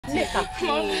Neka,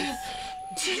 please.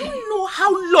 Do you know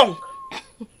how long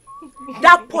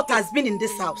that pot has been in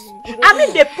this house? I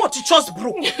mean, the pot just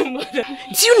broke.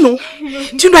 Do you know?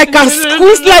 I can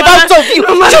squeeze life out of you.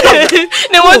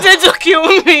 They wanted to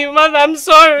kill me, Mother. I'm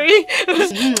sorry.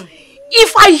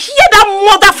 If I hear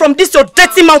that mother from this your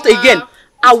dirty mouth again,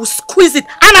 I will squeeze it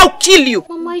and I'll kill you.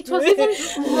 Mama, it was even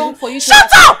wrong for you to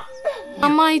Shut up!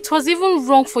 Mama, it was even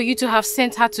wrong for you to have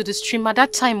sent her to the stream at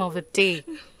that time of the day.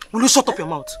 Will you shut up your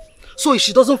mouth? So if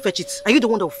she doesn't fetch it, are you the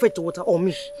one that will fetch the water or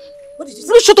me? What did you say?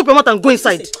 Will you shut up your mouth and go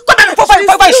inside? Come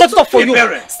on, I shut up for you.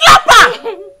 Slap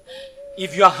her!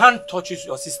 If your hand touches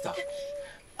your sister,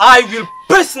 I will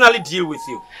personally deal with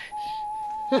you.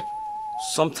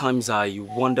 Sometimes I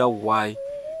wonder why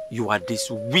you are this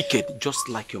wicked, just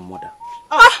like your mother.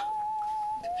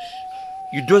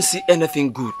 You don't see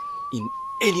anything good in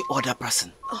any other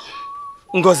person.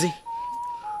 Ngozi,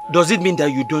 does it mean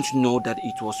that you don't know that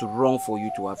it was wrong for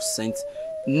you to have sent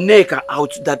Neka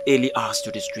out that early hours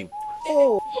to the stream?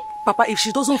 Oh, Papa, if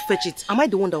she doesn't fetch it, am I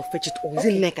the one that will fetch it or is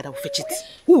it Neka that will fetch it?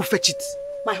 Who will fetch it?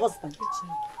 My husband.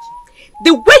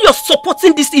 The way you're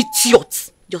supporting this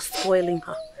idiot, you're spoiling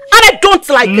her. And I don't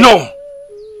like it. No!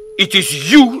 It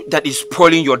is you that is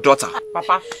spoiling your daughter.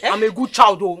 Papa, I'm a good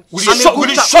child, though. Will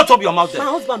you shut up your mouth then?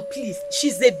 My husband, please.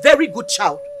 She's a very good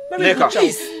child. Very good child.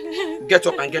 Please, get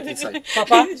up and get inside.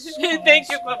 Papa. Thank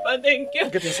you, Papa. Thank you.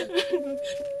 Get inside.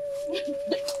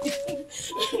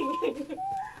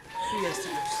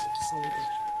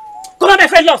 Come on, my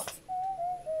friend, lost.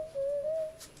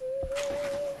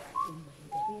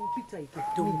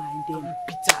 Don't mind them.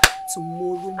 Peter.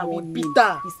 Tomorrow morning,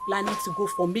 he's planning to go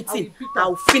for meeting.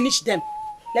 I'll finish them.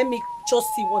 Let me just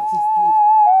see what he's doing.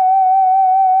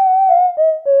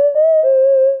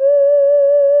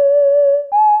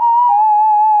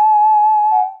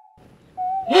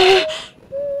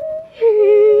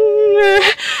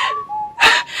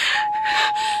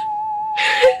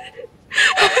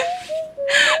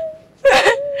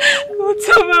 What's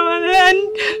up, my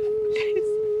land?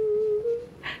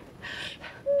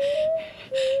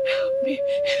 Help me.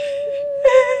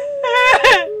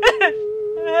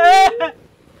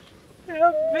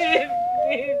 Help me,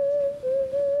 please.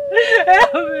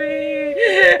 Help me.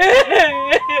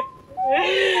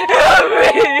 Help me.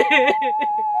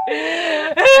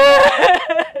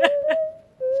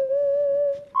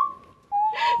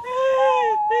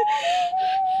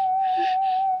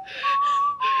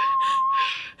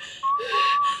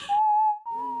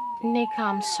 Neka,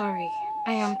 I'm sorry.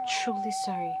 I am truly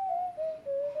sorry.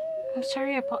 I'm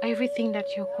sorry about everything that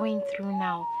you're going through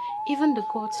now. Even the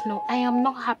gods know I am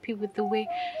not happy with the way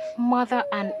Mother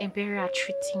and Ebere are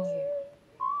treating you.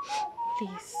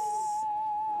 Please.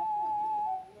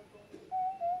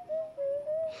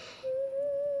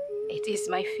 It is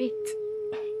my fate.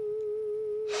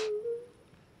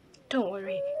 Don't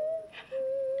worry.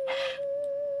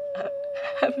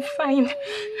 I'm fine.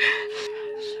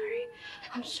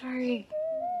 I'm sorry.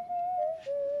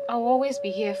 I'll always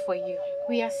be here for you.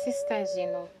 We are sisters, you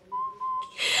know.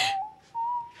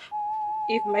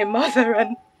 If my mother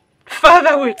and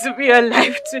father were to be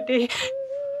alive today,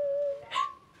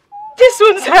 this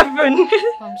wouldn't happen.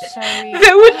 I'm sorry.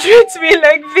 They would treat me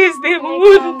like this. They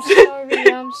wouldn't.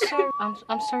 I'm sorry.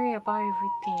 I'm sorry about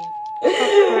everything. Stop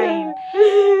crying.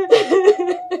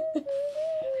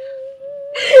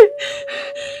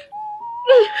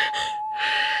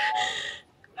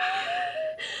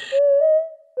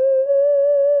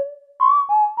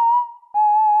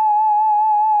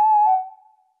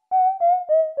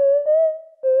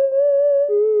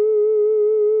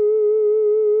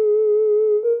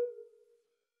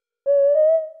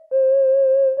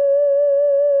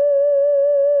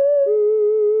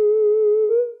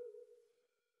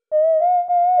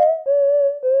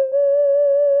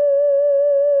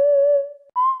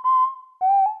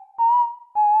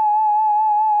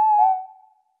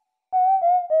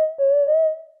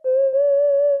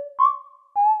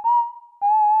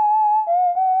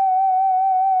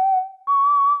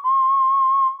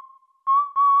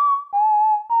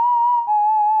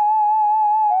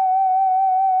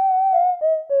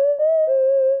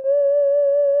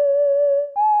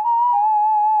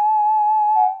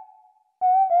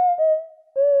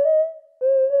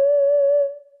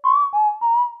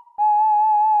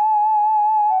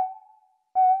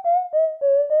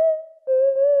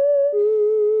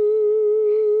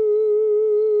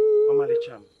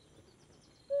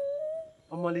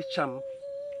 Cham.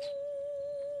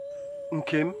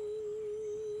 Ukeme,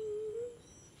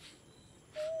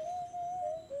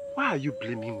 why are you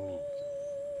blaming me?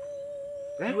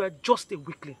 Eh? You are just a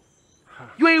weakling.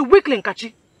 You are a weakling,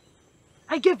 Kachi.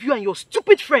 I gave you and your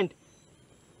stupid friend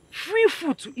free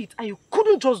food to eat and you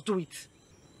couldn't just do it.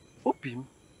 Opim,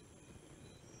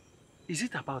 is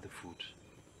it about the food?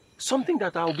 Something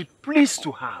that I'll be pleased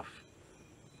to have.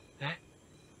 Eh?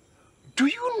 Do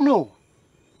you know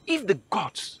if the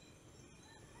gods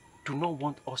do not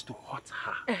want us to hurt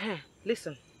her?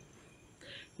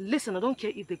 Listen, I don't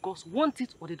care if the gods want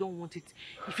it or they don't want it.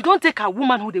 If you don't take her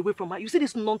womanhood away from her, you see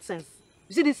this nonsense,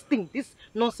 you see this thing, this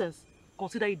nonsense,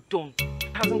 consider it done.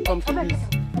 It hasn't come to this.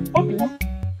 Opim,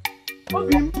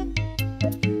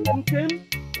 Ukeme,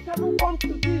 it hasn't come to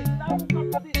this. It hasn't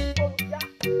come to this. Oh, yeah.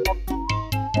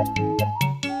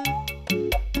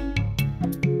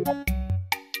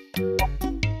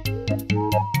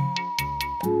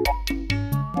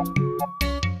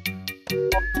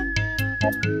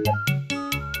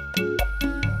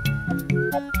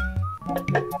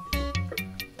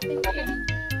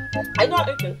 I know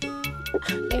okay.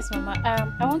 Yes, Mama.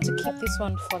 I want to keep this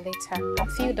one for later. I'm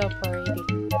filled up already.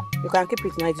 You can keep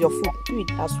it now. It's your food. Do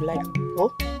it as you like.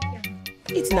 Oh?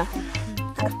 Eat now.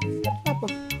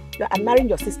 You are marrying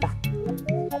your sister.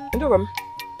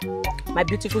 My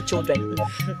beautiful children.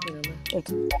 Eat.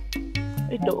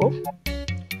 Eat the oh.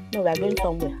 No, we are going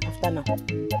somewhere after now.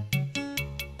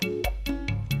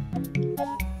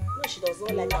 No, she does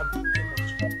not like her too much.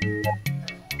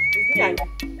 It's me and you.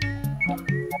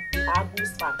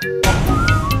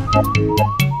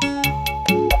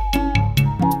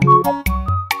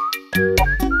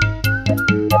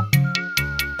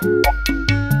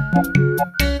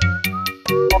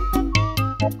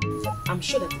 I'm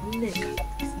sure that Nneka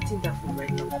is eating that food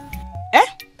right now. Eh?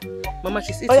 Mama,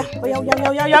 she's eating. Oh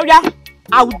yeah.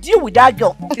 I will deal with that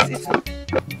girl. She's eating.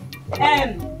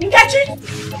 Nkechi!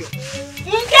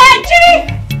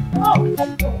 Oh!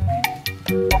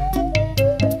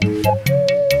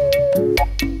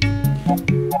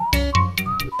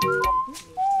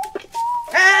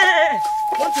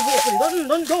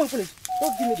 Don't open it.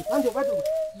 Don't give me the hand right over.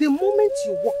 The moment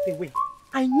you walked away,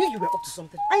 I knew you were up to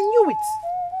something. I knew it.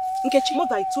 Nkechi,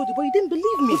 mother, I told you, but you didn't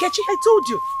believe me. Nkechi, I told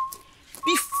you.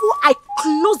 Before I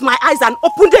close my eyes and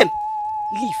open them,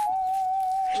 leave.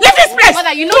 Leave this place!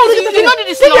 Mother, you know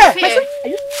this is not fair.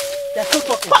 They're still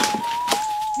talking.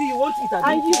 You want it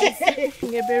again?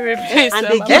 And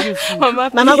they give you food. Mama,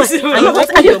 please. I don't want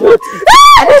it.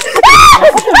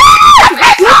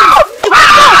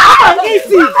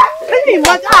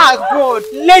 God,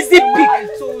 lazy pig. I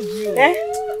told you.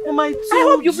 Mama,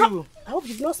 I hope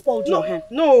you've not spoiled your hand.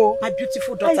 No. My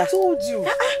beautiful daughter. I told you.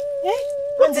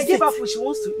 What they give her food, she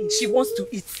wants to eat. She wants to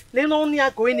eat.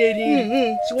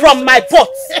 From my pot.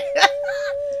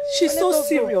 She's so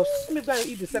serious. Let me go and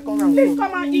eat the second round. Please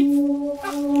come and eat.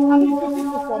 I'm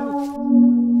beautiful for me.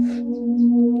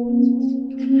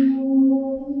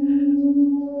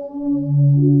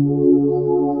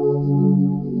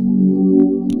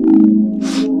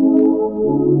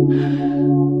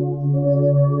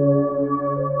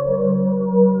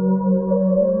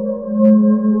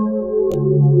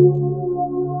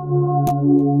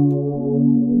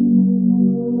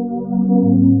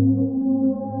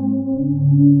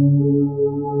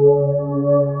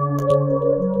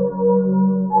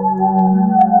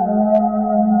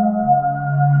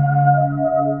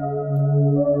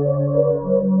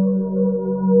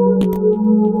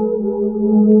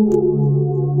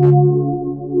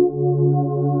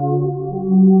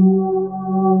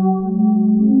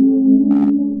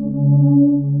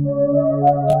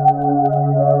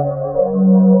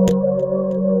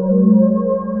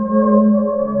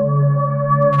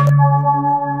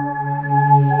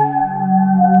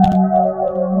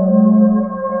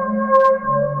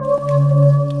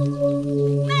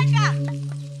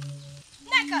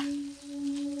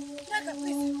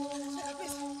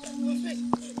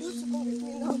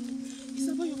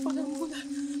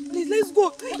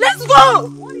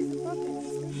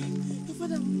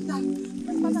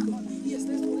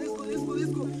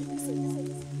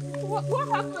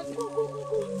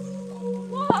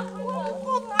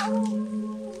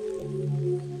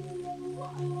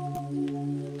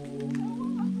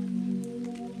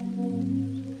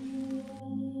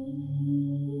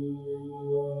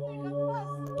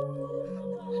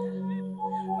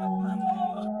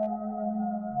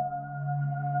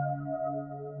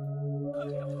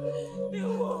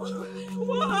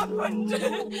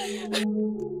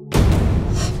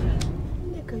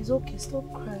 Okay, stop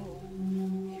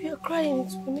crying. If you're crying,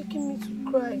 it's making me to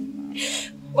cry.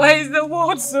 Why is the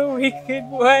world so wicked?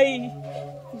 Why?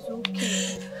 It's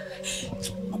okay.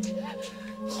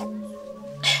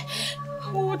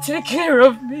 Who will take care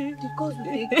of me? Because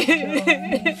we take care of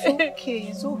me.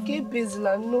 It's okay,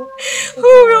 Basil, no. Who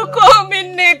will call me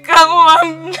Neka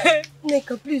one day?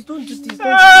 Neka, please don't do this. Don't do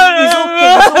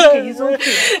this. It's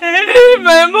okay. I need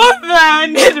my mother. I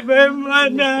need my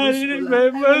mother. I need my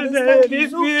mother.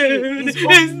 It's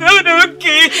not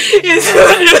okay. It's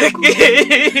not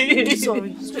okay. I'm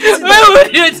sorry. Why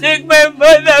would you take my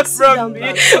mother from me?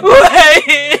 Why?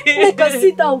 Neka,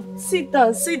 sit down. Sit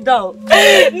down.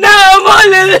 Now I'm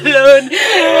all alone.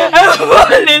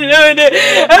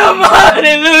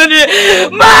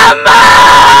 Mama!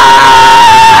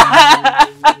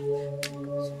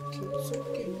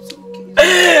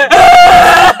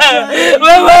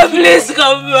 Mama, please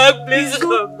come back. Please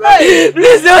come back.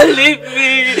 Please don't leave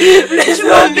me. Please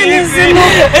don't leave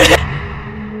me.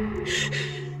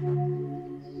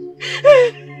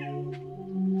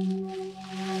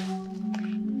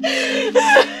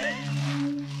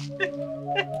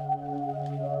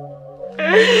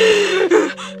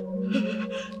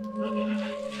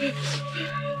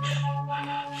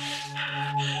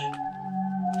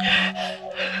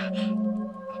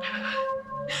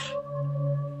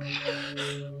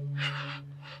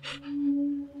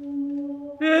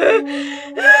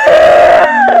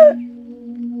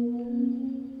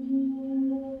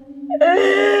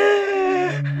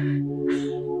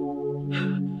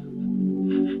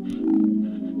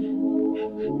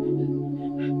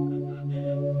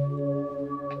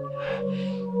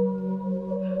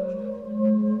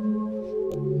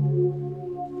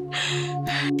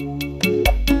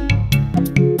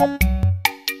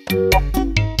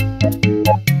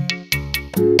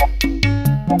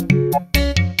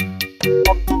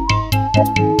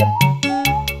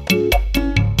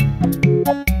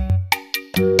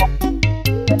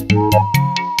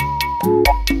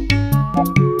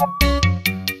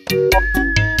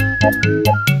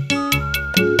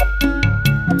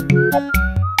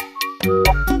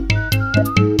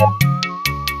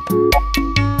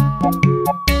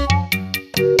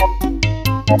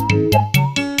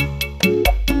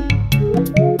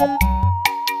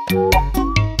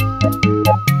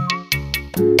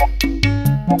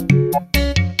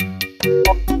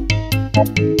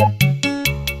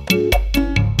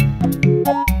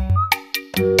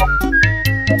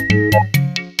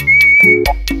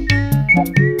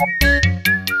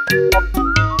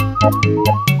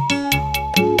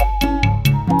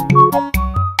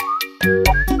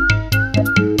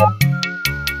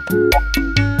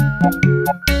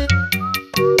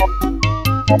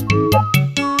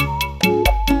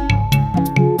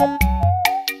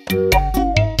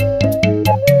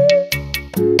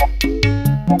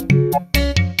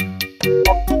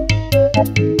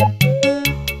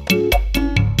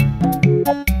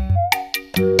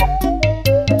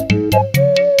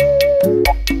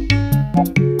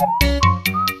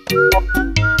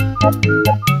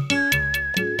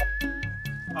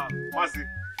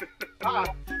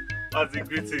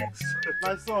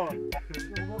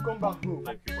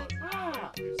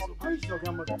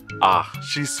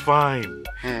 She's fine.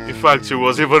 In fact, she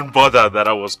was even bothered that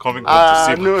I was coming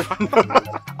home to see her.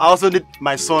 I also need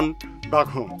my son back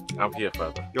home. I'm here,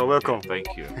 Father. You're welcome. Thank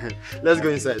you. Let's go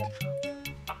inside.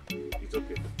 It's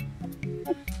okay.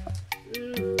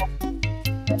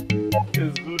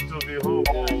 It's good to be home.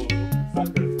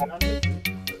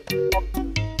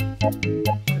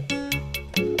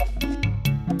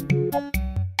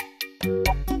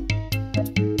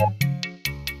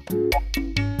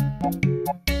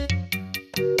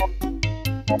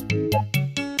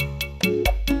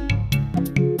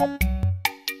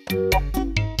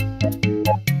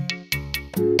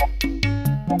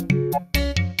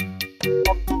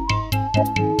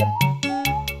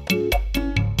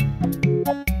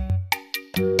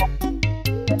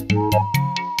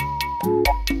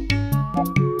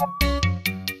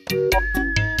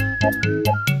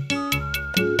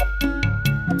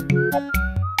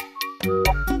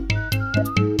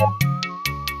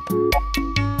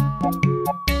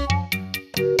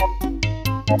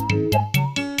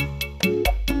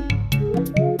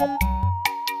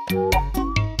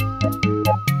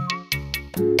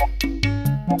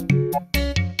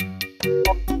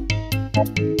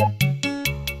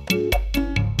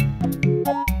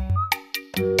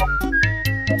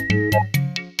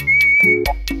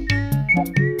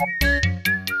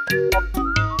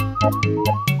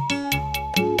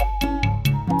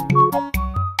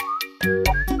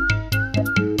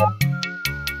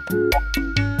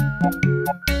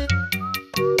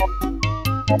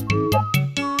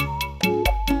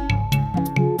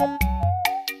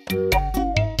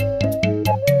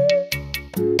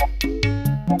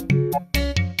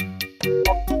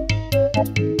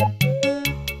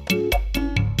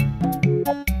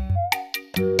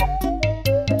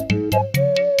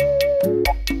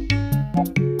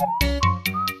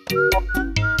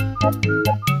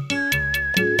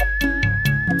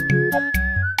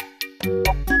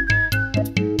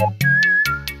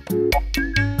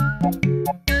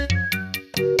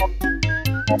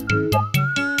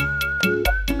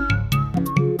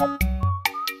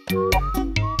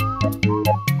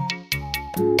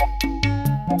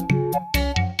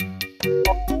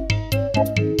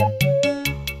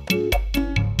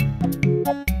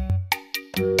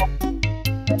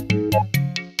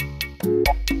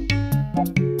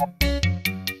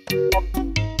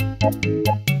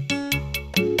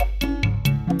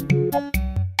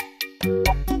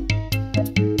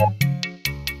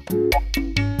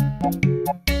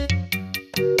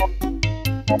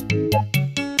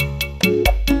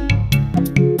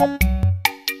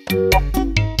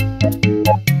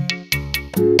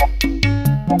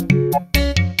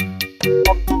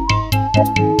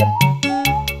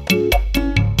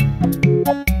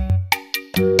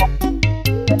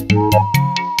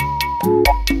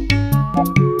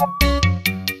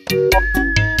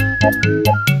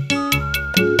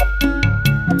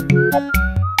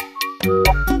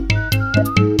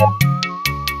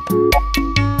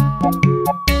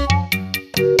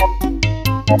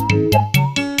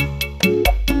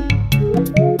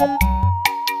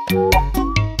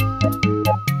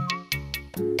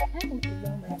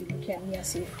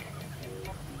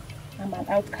 I'm an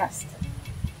outcast.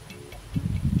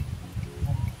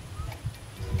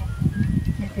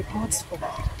 May the gods forbid.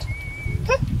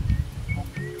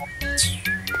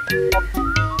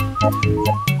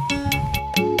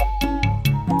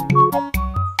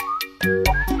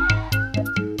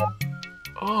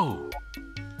 Oh,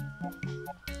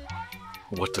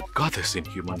 what a goddess in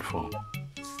human form.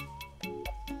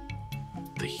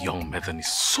 The young maiden is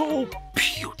so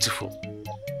beautiful.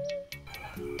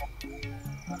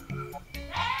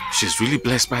 She's really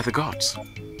blessed by the gods.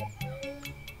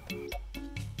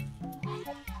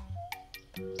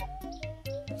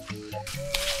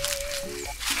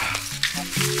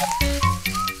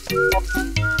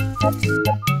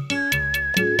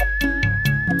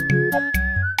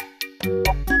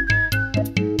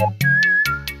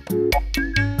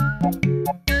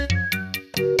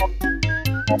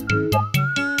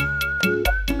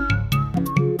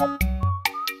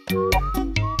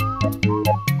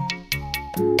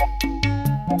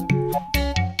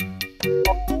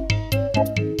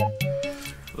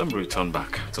 Let me return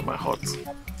back to my hut.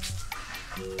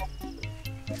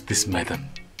 This maiden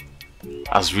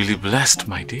has really blessed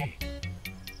my day.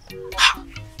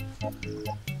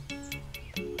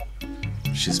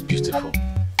 She's beautiful.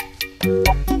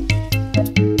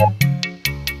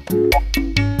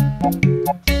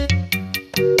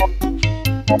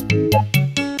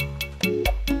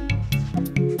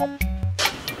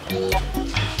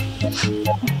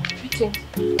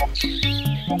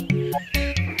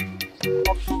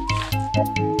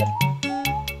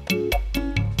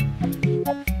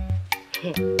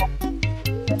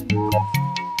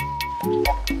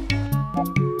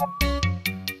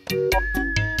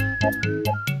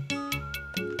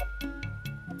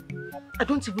 I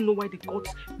don't even know why the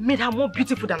gods made her more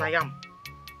beautiful than I am.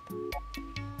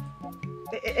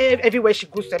 Everywhere she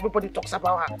goes, everybody talks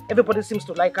about her. Everybody seems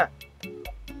to like her.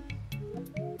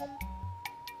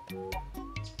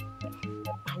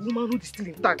 A womanhood is still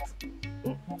intact.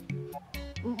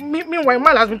 Meanwhile,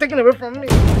 Mal has been taken away from me.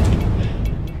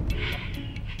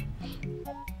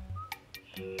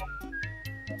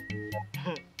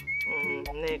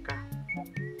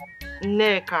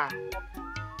 Neka.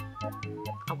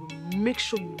 I will make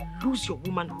sure you lose your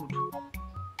womanhood,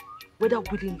 whether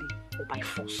willingly or by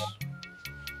force.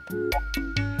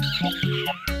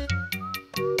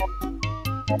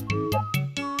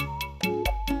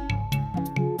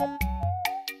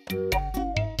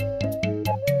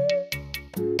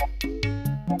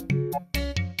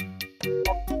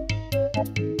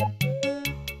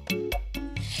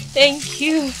 Thank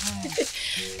you.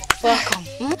 Welcome.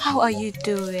 How are you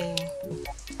doing?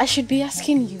 I should be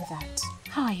asking you that.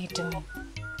 How are you doing?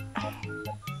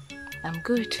 I'm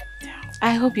good.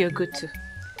 I hope you're good too.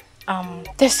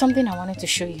 There's something I wanted to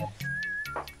show you.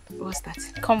 What's that?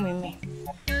 Come with me.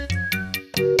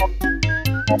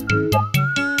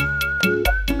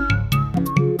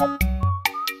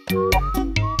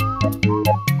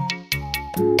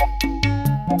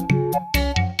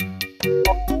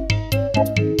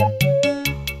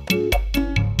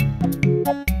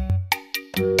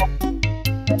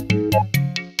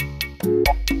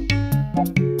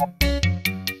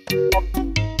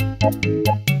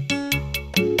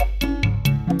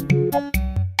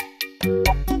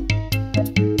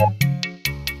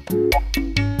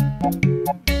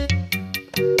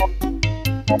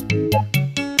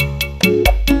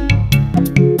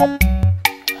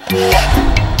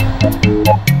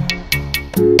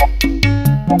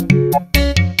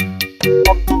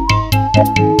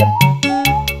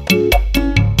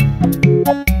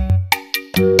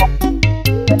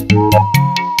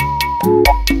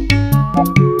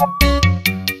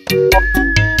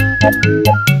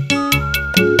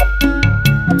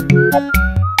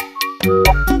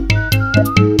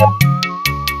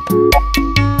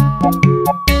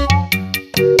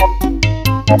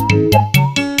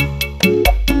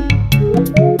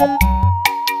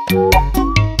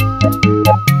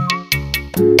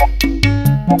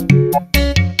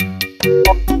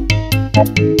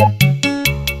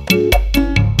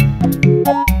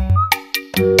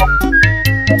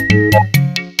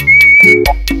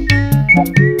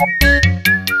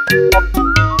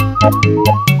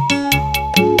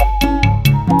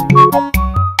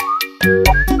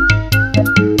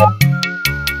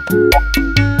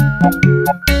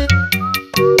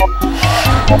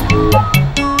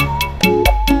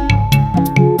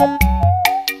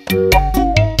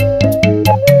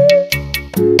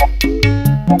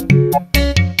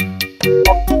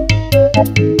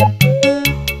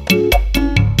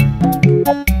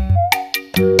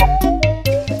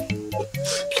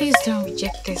 Please don't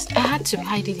reject this. I had to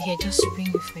hide it here just to bring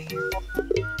it for you.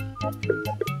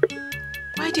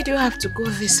 Why did you have to go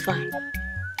this far?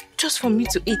 Just for me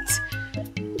to eat?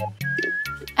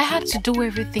 I had to do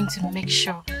everything to make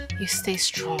sure you stay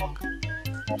strong.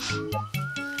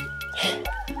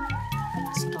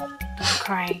 Stop. Don't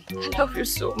cry. I love you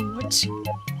so much.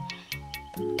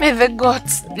 May the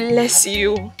gods bless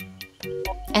you.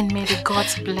 And may the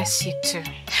gods bless you too.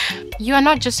 You are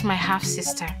not just my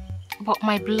half-sister, but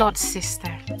my blood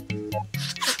sister.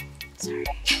 Sorry.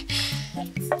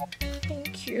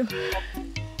 Thank you.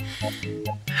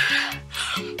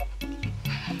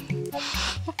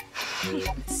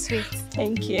 Sweet.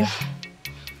 Thank you.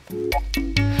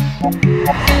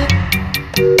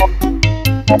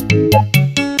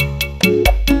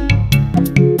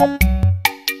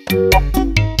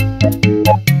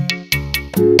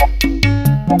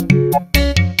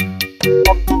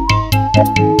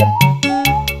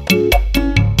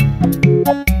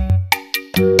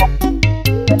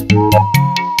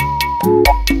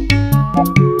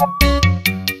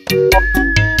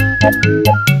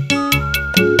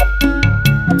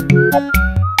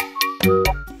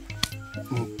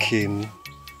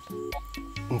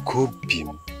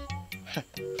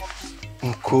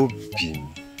 Ukeme,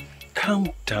 calm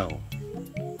down.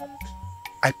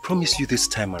 I promise you this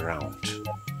time around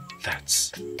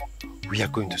that we are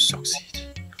going to succeed.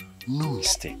 No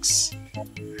mistakes.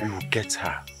 We will get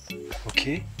her,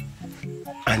 okay?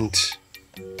 And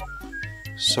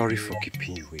sorry for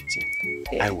keeping you waiting.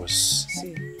 I was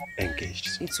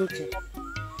engaged. It's okay.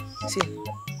 See,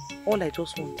 all I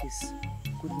just want is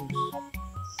good news.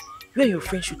 You and your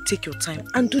friends should take your time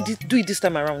and do it this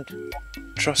time around.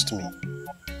 Trust me,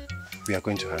 we are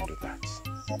going to handle that.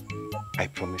 I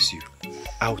promise you.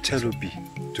 I'll tell Obi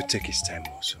to take his time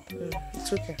also.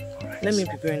 It's okay. Right. Let me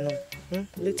prepare now.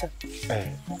 Later.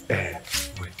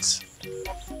 Wait.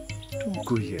 Don't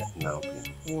go yet now, babe.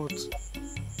 What?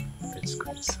 Let's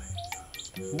go inside.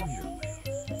 No, you're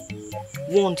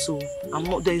Want to? I'm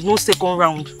not. There is no second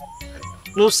round.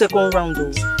 No second round,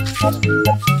 though.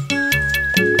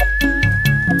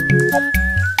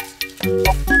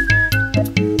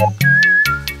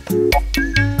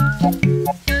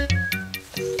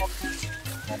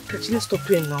 Let's stop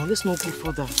here now. Let's not go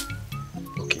further.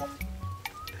 Okay.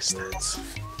 Let's start.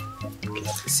 Okay.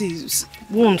 See,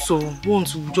 want to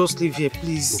just leave here,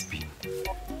 please. Obi,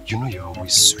 you know you're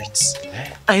always sweet.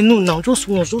 Eh? I know now. Just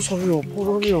once. Just hurry up.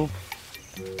 Hurry up.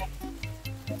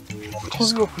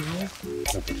 Hurry up, you know.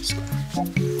 Nobody's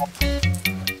coming.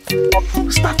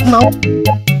 Start now.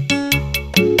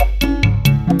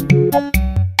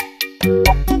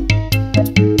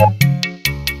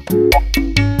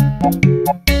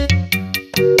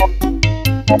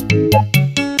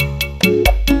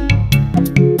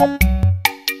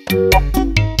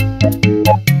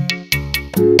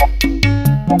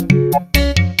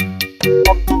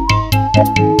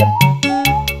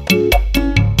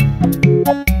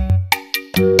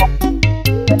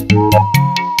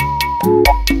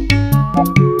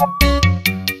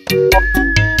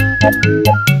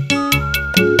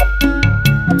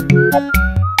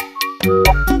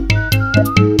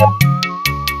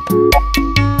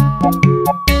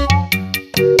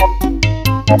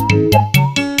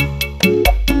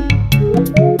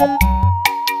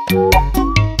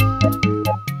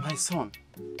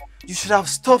 Have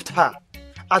stopped her.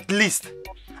 At least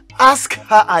ask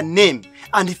her her name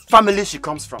and the family she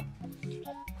comes from.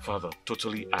 Father,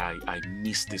 totally I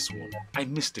missed this one. I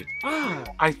missed it.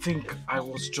 I think I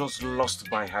was just lost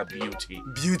by her beauty.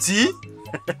 Beauty?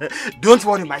 Don't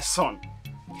worry, my son.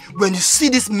 When you see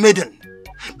this maiden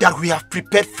that we have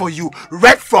prepared for you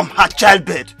right from her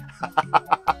childbed,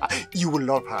 you will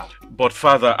love her. But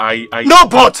Father, No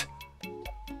but!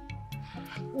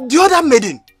 The other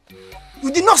maiden,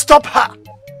 you did not stop her.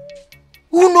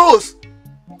 Who knows?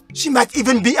 She might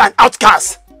even be an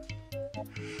outcast.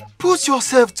 Put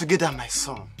yourself together, my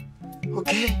son.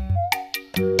 Okay?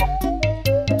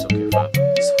 It's okay, Father.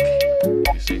 It's okay.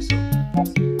 You say so.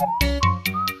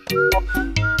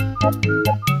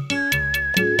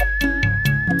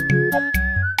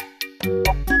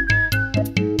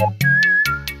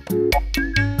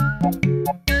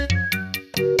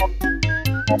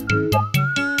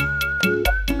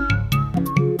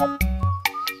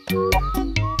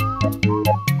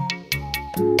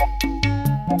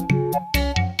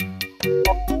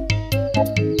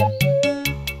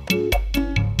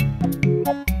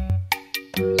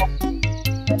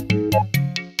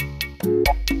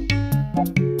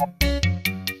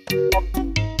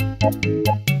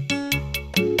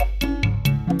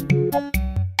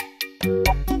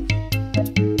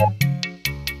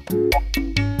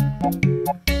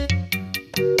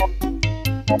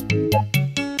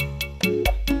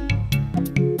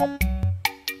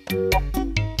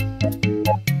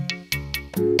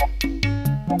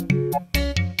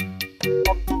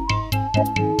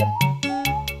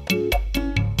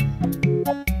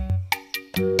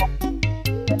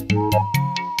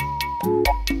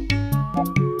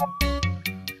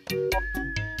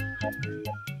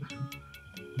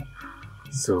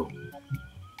 So,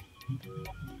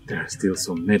 there are still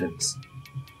some maidens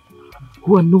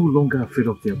who are no longer afraid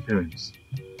of their parents,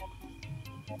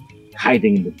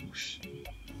 hiding in the bush,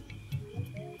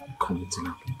 committing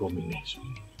an abomination.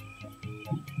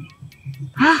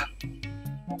 Ah!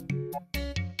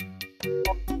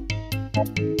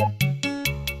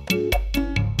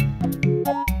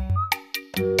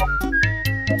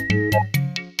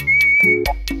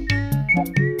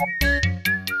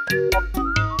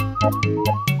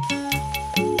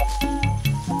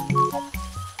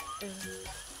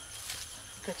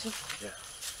 Yeah.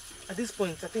 At this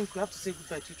point, I think we have to say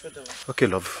goodbye to each other. Okay,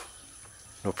 love.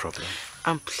 No problem.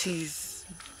 And please,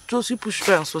 just you push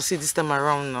try and succeed this time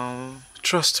around now.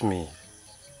 Trust me.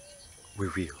 We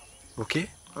will.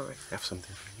 Okay? Alright. I have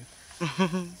something for you.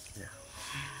 Yeah.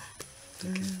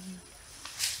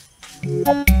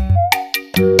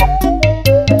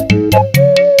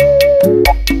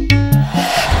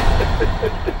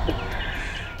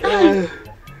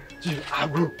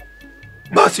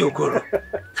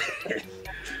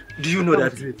 Do you know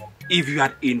that if you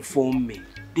had informed me,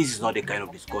 this is not the kind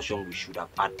of discussion we should have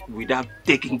had without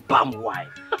taking palm wine?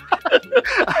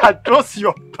 I trust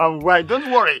your palm wine.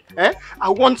 Don't worry. I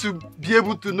want to be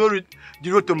able to know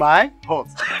the road to my heart.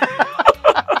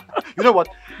 You know what?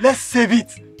 Let's save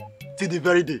it till the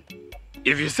very day.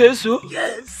 If you say so.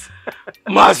 Yes.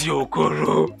 Masio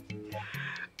Okoro,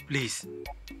 please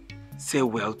say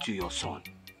well to your son,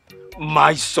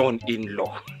 my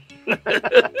son-in-law.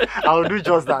 I'll do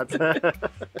just that.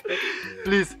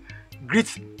 Please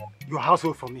greet your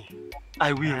household for me.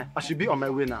 I will. I should be on my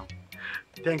way now.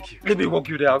 Thank you. Let me walk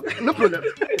you there. No problem.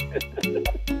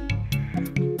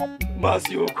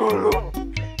 Masio Okoro.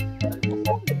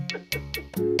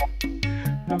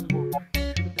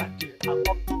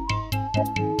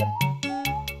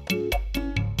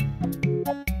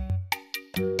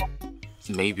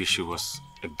 Maybe she was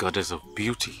a goddess of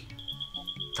beauty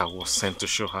that was sent to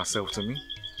show herself to me.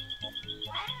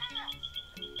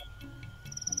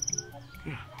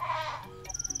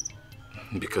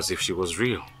 Because if she was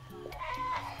real,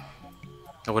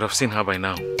 I would have seen her by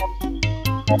now.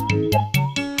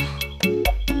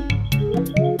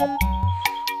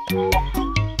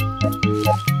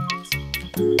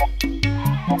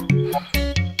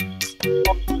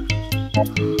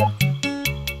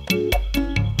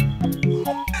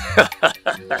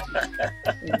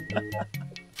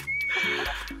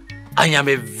 I am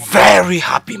a very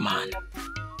happy man.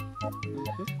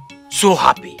 So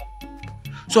happy.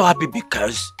 So happy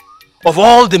because of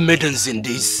all the maidens in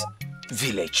this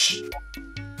village.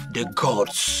 The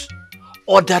gods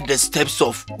ordered the steps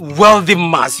of wealthy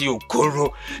Masio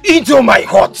Okoro into my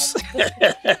heart.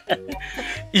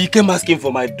 He came asking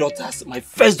for my daughters, my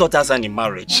first daughters, and in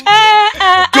marriage.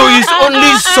 To his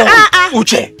only son,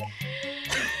 Uche.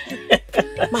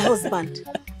 My husband,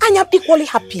 I am equally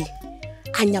happy.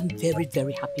 I am very,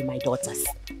 very happy, my daughters.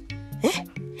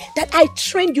 That I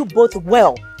trained you both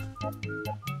well.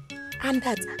 And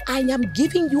that I am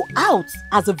giving you out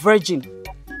as a virgin.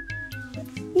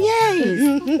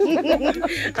 Yes.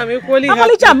 I'm equally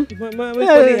happy. I'm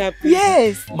equally happy.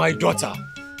 Yes. My daughter,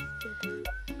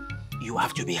 you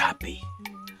have to be happy.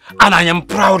 And I am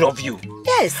proud of you.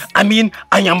 Yes. I mean,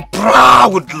 I am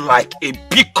proud like a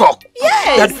peacock.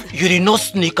 Yes. That you did not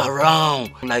sneak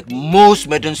around like most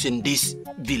maidens in this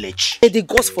village. The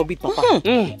gods forbid, Papa.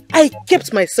 I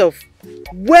kept myself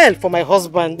well for my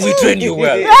husband. We trained you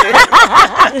well.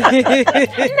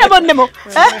 Never.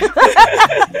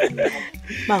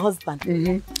 My husband.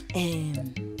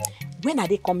 When are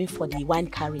they coming for the wine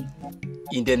carrying?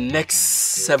 In the next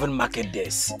 7 market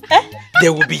days, they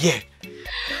will be here.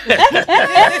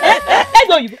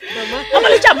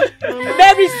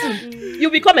 Very soon. You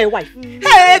become a wife.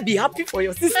 Hey, be happy for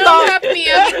your sister. I'm happy.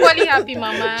 I'm equally happy,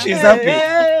 Mama. She's happy.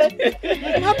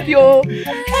 I'm happy, oh.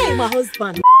 Hey, my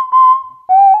husband.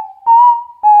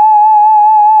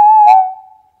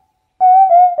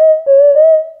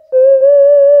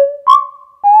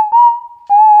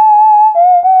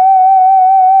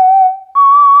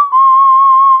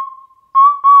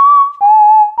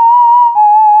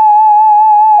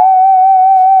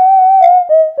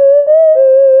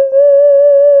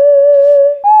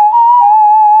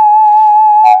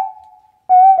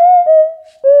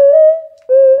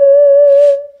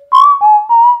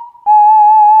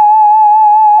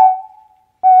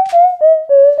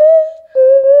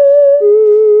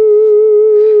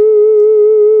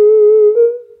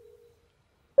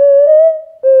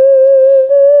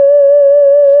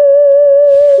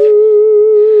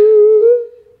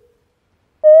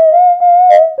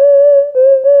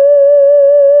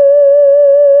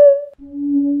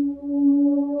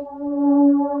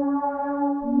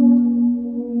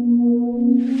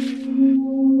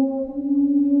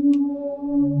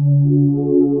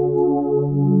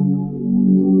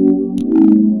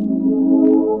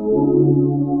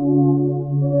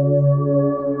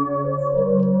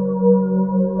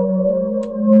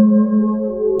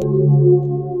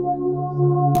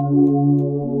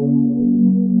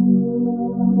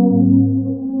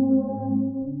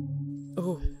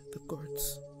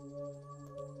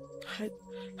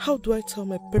 How do I tell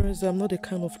my parents that I'm not the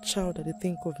kind of child that they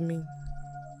think of me?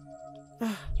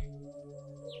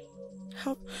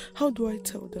 How do I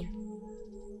tell them?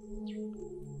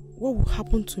 What will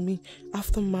happen to me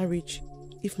after marriage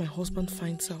if my husband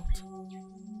finds out?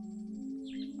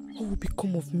 What will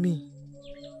become of me?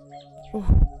 Oh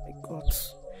my God.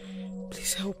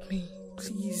 Please help me.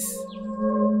 Please.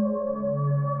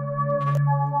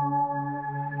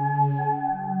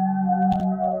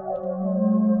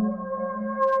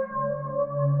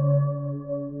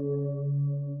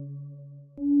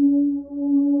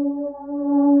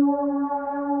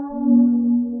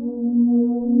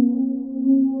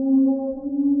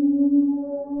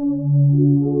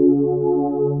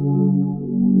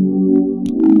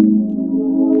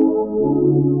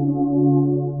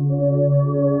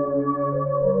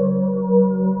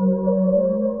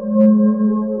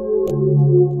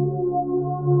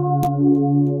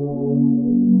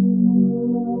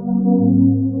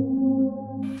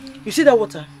 You see that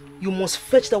water? You must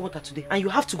fetch that water today, and you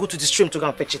have to go to the stream to go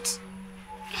and fetch it.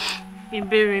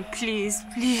 Iberi, please,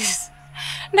 please.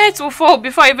 Night will fall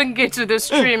before I even get to the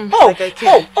stream. Oh.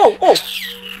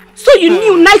 So you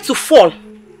knew night to fall?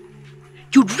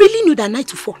 You really knew that night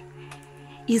to fall?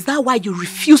 Is that why you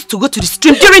refused to go to the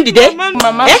stream during the day? Mama,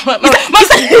 Mama, I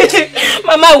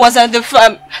was at the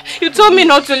farm. You told me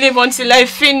not to leave until I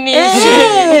finish.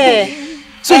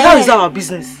 So how is that our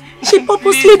business? She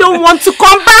purposely don't want to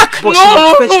come back. But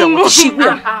she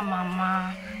will.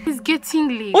 Mama. It's getting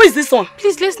late. Who is this one?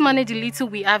 Please, let's manage the little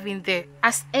we have in there.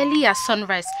 As early as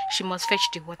sunrise, she must fetch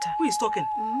the water. Who is talking?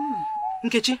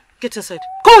 Nkechi, get inside.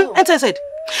 Come on, enter inside.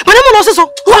 But no one else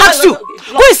so. Who asked you?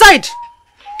 Go inside.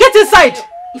 Get inside.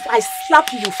 If I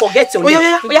slap you, you forget your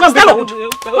name. Stand up. Go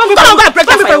and break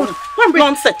the firewood.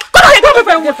 Nonsense. Go and break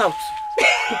the firewood.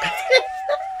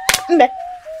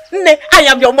 I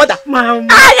am your mother. Mama.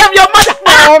 I am your mother.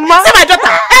 Mama. See my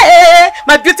daughter. Hey,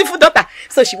 my beautiful daughter.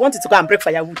 So she wanted to go and break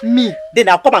firewood. Me. Then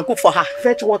I'll come and cook for her.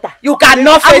 Fetch water. You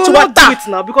cannot fetch water. I will not do it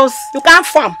now because you can't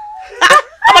farm.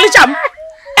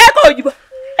 Ego.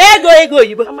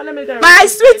 My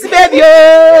sweet baby.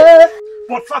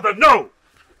 But father, no.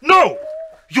 No.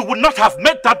 You would not have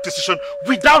made that decision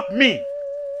without me.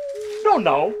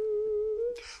 No.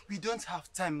 We don't have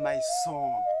time, my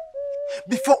son.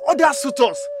 Before other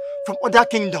suitors from other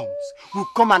kingdoms will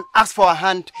come and ask for her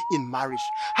hand in marriage.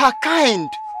 Her kind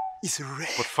is rare.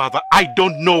 But father, I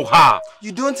don't know her.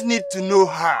 You don't need to know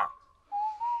her.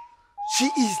 She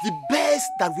is the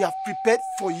best that we have prepared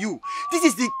for you. This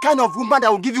is the kind of woman that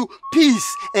will give you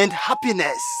peace and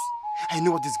happiness. I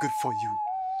know what is good for you.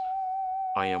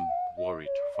 I am worried,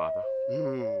 father.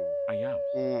 I am.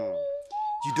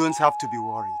 You don't have to be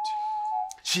worried.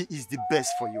 She is the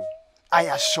best for you. I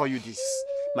assure you this,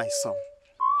 my son.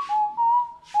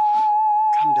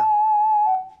 Calm down.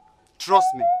 Trust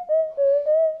me.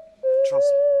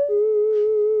 Trust me.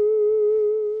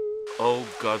 Oh,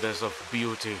 goddess of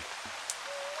beauty.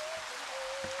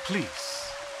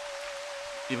 Please,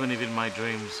 even if in my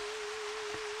dreams,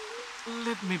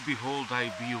 let me behold thy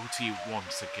beauty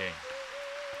once again.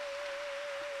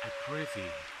 I pray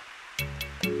thee.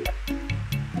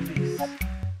 Please.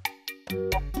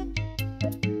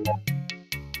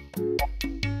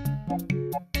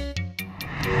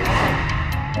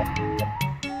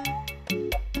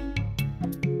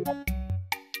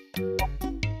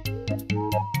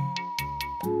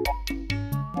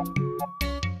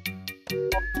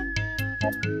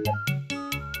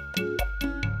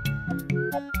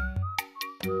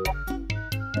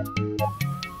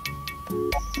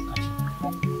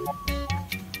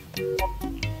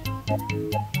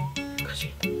 Kachi,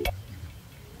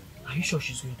 are you sure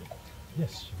she's going to go?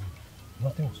 Yes, she will.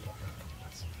 Nothing will stop her from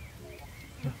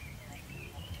that.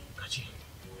 Kachi,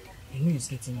 you know it's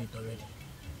getting late already.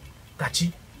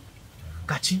 Kachi,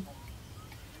 Kachi,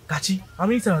 Kachi, how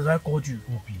many times have I called you?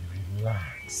 Obi,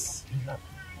 relax. Relax.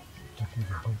 Talking,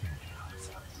 we're going to the house.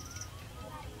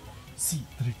 See,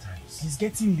 3 times. it's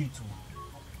getting late.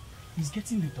 It's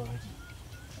getting late already.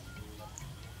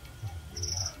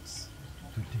 Relax.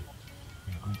 Today,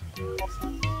 we're going to the house.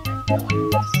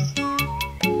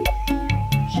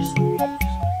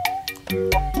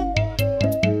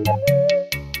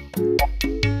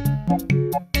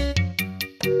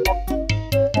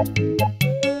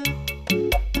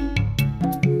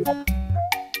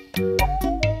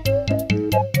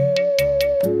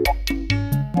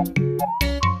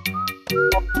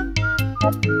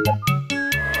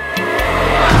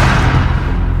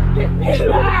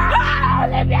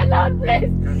 Leave me alone, please!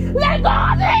 Let go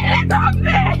of me! Let go of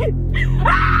me!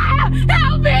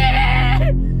 Help me!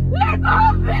 Let go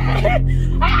of me!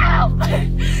 Help!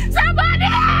 Somebody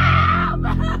help!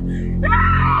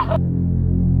 Help!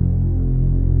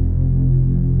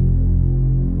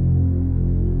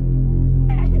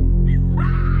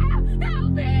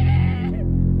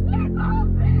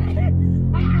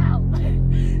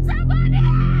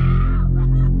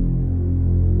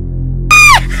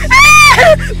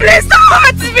 Please don't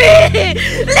hurt me!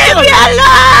 Leave me alone!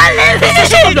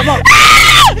 Leave me!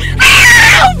 Help!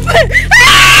 Help!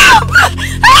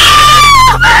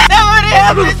 Help! Somebody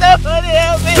help me! Somebody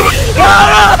help me! No!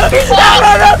 Leave me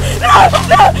alone!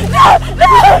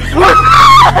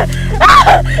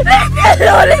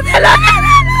 Leave me alone!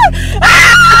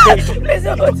 Please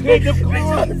don't hurt me! Please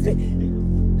don't hurt me!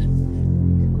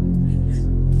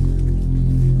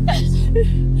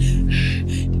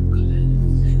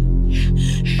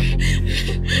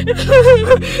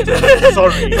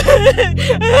 Sorry.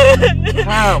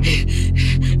 Calm.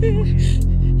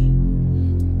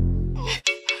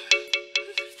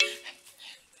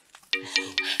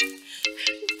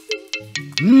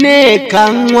 Neka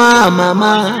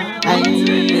mama,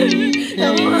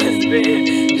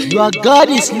 your God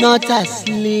is not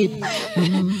asleep.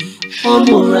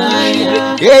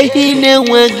 Omuraya, ehine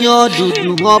wenyo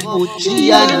dudu mopuchi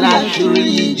ya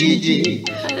naturi jiji.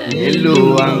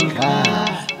 Hello anka.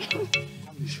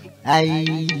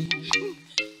 Ai.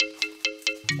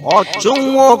 Ọchụ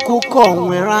nwokuko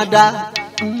nwere ada.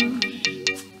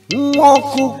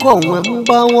 Nwokuko nwe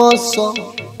mgbawa ọsọ.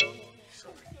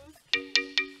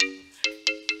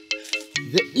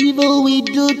 The evil we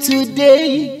do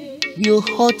today will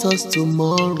hurt us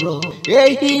tomorrow.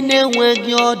 Ehi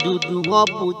na-enweghị ọdụdụ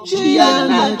ọpụchi ya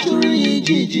na chụrụ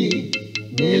ijiji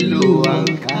n'elu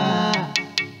nka.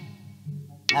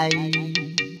 Ai.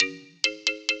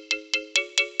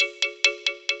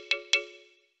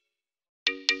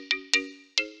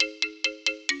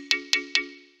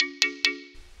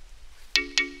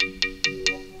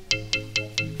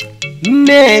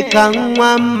 Nneka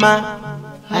nwa mma.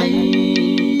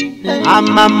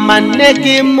 Amama nne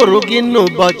gị mụrụ gị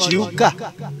n'ụbọchị ụka.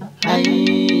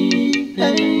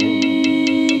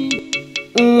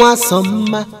 Nwa sọ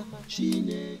mma.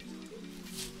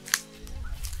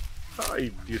 Hi,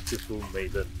 beautiful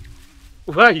maiden.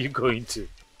 Where are you going to?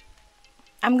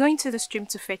 I'm going to the stream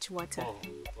to fetch water.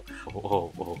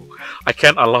 Oh. I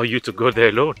can't allow you to go there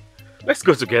alone. Let's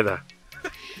go together.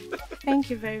 Thank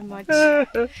you very much.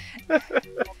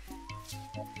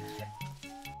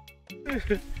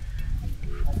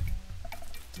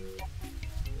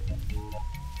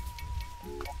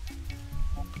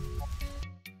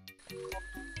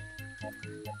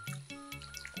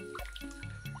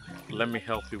 Let me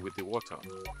help you with the water.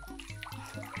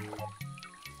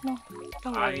 No,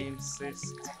 don't I worry.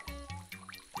 insist.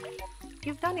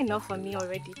 You've done enough for me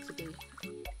already today.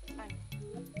 Fine.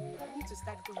 I need to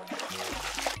start going.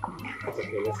 Okay, let's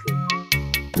go.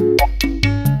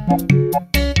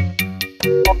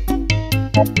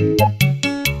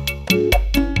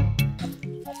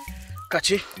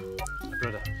 Kachi, My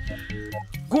brother.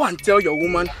 go and tell your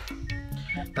woman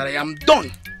that I am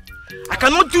done. I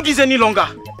cannot do this any longer.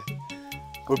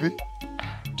 Obi,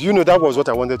 do you know that was what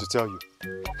I wanted to tell you?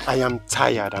 I am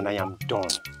tired and I am done.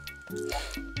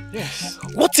 Yes.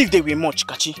 What if they were much,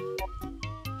 Kachi?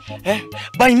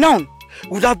 By now,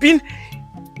 would have been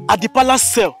at the palace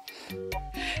cell,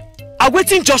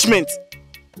 awaiting judgment.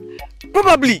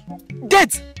 Probably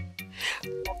dead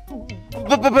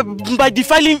by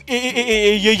defiling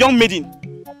a young maiden.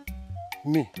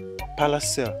 Me,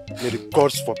 palace cell, may the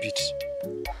gods forbid.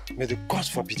 May the gods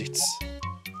forbid it.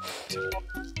 telling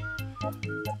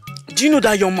you. Do you know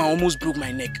that young man almost broke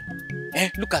my neck?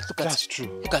 Look at That's true.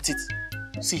 Look at it.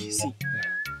 See. Yeah.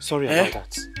 Sorry about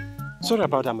that. Sorry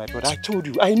about that, my brother. I told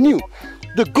you, I knew.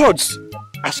 The gods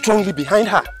are strongly behind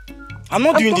her. I'm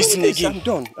not doing this thing again.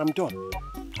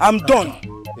 I'm done.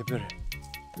 Ebere.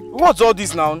 What's all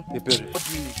this now? Ebere. What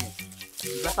do you mean again?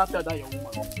 You better tell that young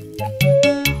woman.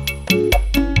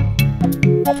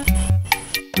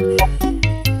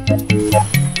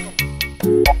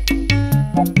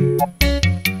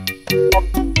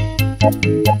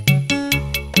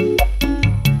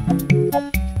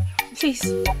 Please,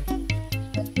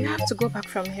 you have to go back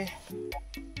from here.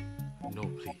 No,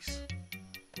 please.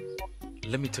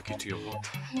 Let me take you to your hut.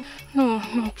 No,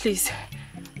 please.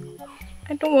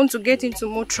 I don't want to get into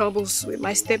more troubles with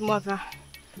my stepmother.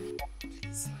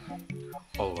 Please.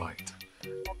 All right.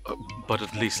 But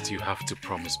at least you have to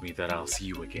promise me that I'll see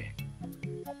you again.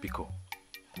 Biko.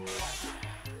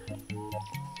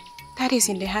 That is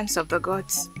in the hands of the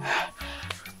gods.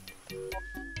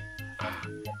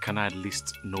 Can I at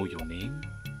least know your name?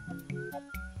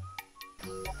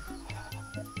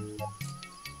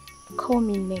 Call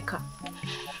me Neka.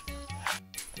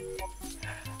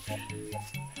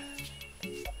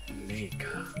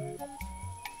 Neka.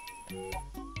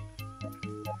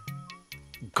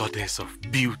 Goddess of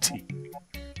beauty.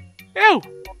 Ew!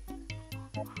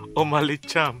 Omale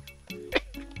Cham.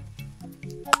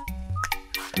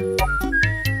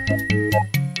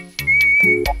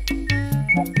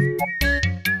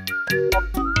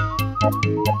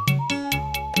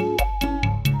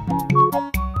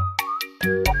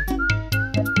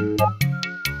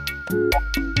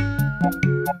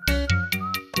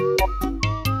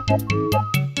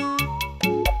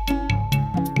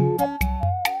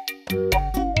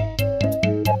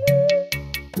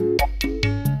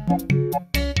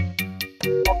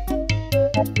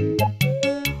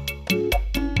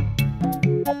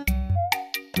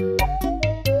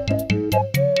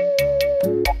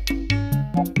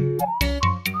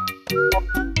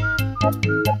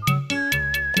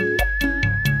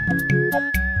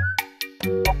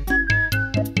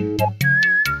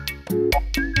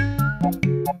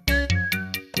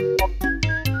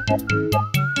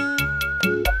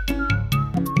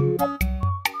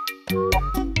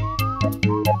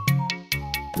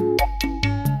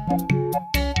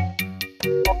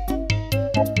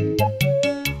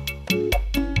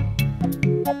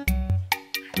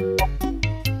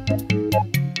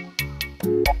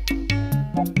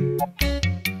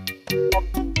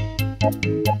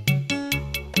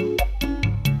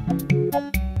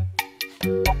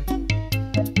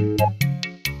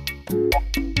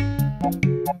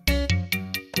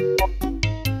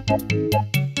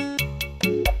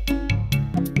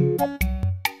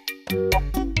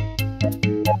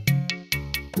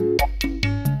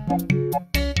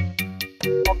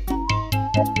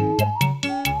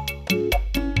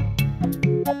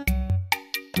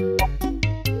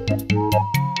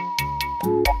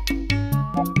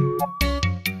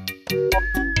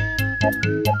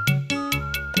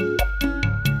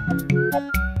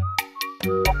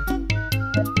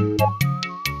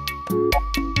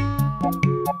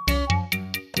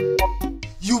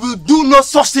 No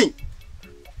such thing.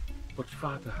 But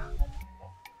Father,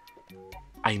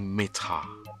 I met her.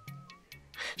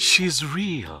 She's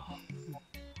real.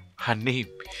 Her name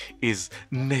is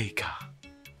Neka.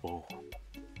 Oh,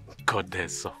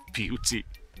 goddess of beauty.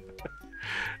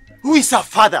 Who is her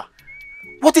father?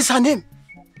 What is her name?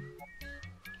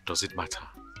 Does it matter?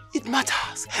 It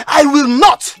matters. I will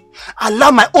not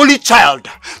allow my only child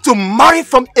to marry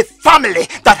from a family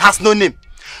that has no name.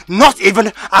 Not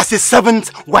even as a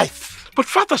servant wife. But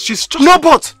Father, she's just... No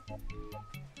but!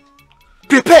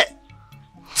 Prepare!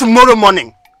 Tomorrow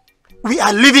morning, we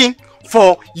are leaving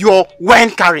for your wine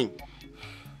carrying.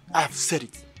 I have said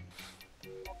it.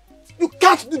 You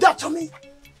can't do that to me.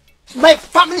 My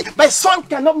family, my son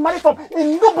cannot marry from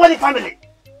a nobody family.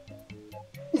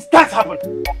 It can't happen.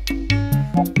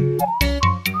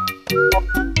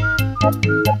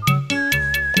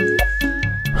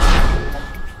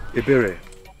 Ebere,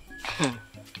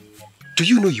 do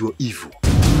you know you're evil?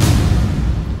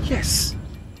 Yes,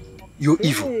 you're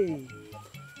evil.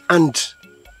 And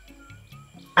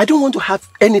I don't want to have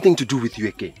anything to do with you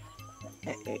again.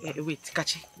 Wait,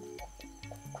 Kachi.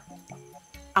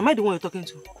 Am I the one you're talking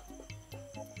to?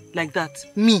 Like that?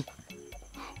 Me?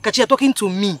 Kachi, you're talking to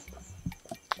me?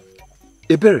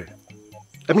 Ebere,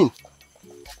 I mean,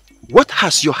 what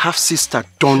has your half-sister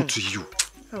done to you?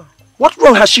 Oh. What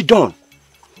wrong has she done?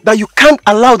 That you can't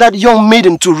allow that young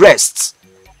maiden to rest?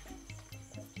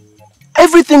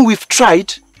 Everything we've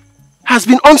tried has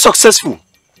been unsuccessful.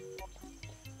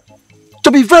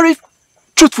 To be very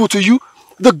truthful to you,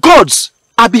 the gods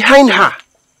are behind her.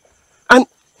 And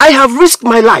I have risked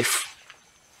my life.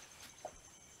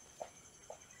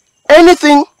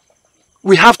 Anything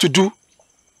we have to do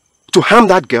to harm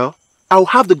that girl, I'll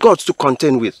have the gods to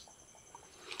contend with.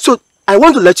 So I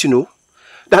want to let you know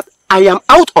that I am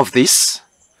out of this,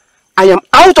 I am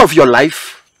out of your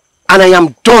life, and I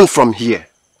am done from here.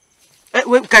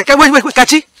 Wait,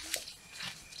 Kachi.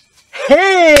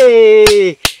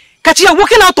 Hey! Kachi, you're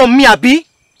walking out on me, Abi.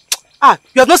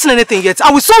 You have not seen anything yet.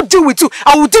 I will so deal with you.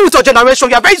 I will deal with your generation.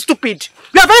 You are very stupid.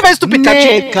 You are very, very stupid,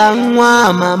 Kachi.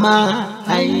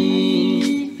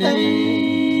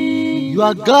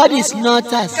 Your God is not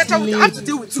asleep. I have to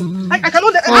deal with you. I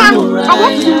cannot. I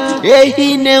want to deal with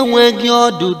you.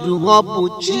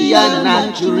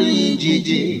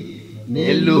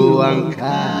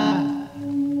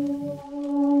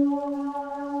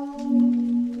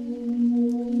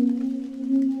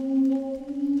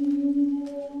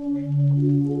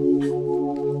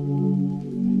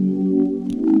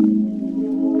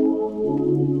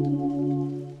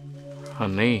 Her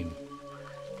name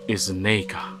is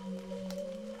Neka,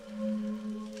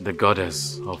 the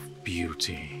goddess of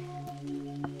beauty.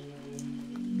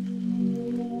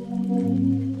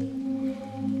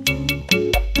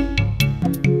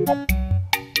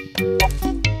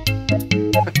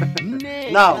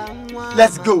 Now,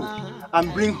 let's go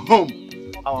and bring home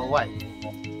our wife.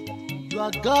 Your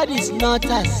God is not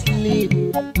asleep.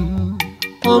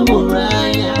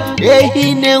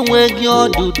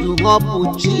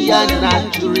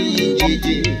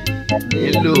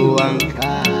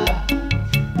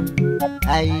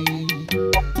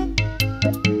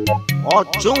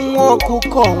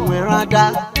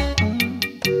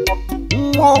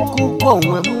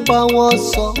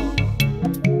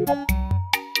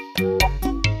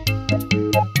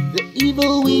 The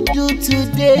evil we do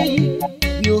today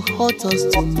will hurt us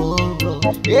tomorrow.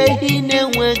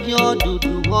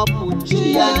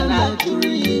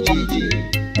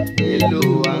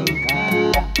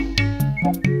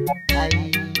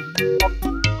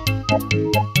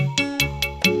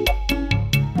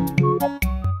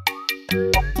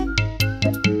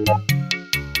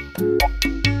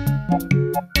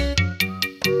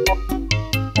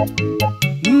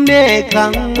 Neka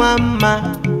mama,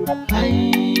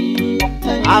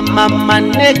 amama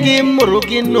negi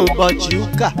murugi no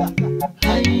bachuka.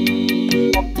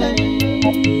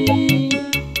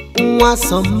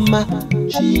 Wasoma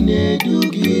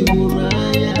chinedugi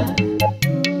muraya.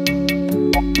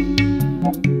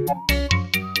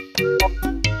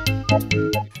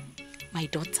 My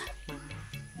daughter,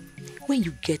 when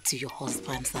you get to your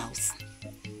husband's house,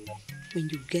 when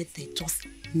you get there, just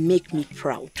make me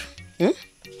proud.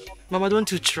 Mama,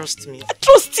 don't you trust me? I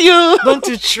trust you. Don't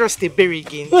you trust a berry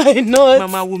again? Why not?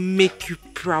 Mama will make you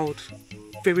proud.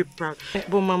 Very proud.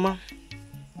 But Mama,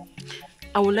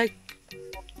 I would like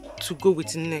to go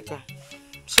with Neka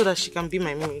so that she can be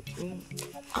my maid.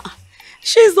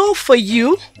 She's all for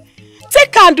you.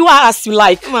 Take her and do her as you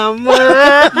like.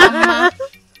 Mama. Mama.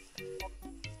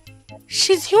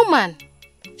 She's human.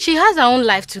 She has her own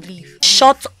life to live.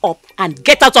 Shut up and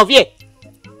get out of here.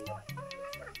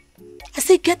 I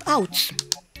say get out.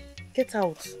 Get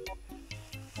out.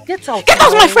 Get out. Get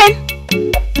out, my friend.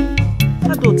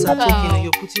 Adults are talking and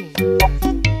you're putting me.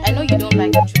 I know you don't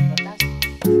like the truth, but that's...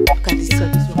 Look at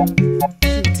this one.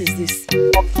 What is this?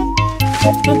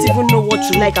 You don't even know what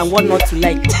to like and what not to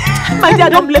like. My dear,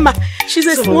 don't blame her. She's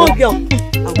a small girl.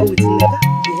 I'll go with Neka.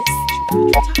 Yes.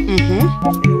 She will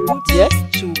put water. Yes.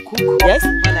 She will cook. Yes.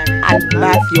 And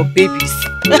bath your babies.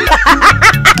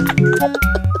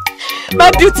 My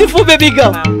beautiful baby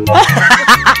girl.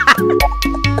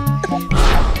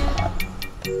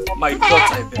 My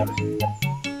daughter, Evelyn.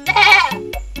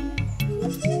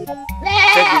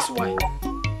 Take this wine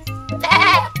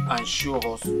and show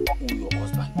us who your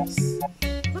husband is.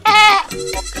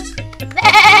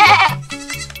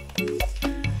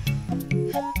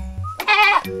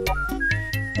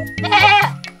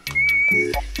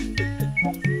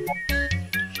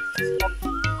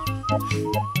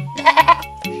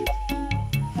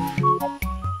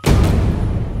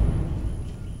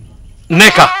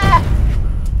 Neka!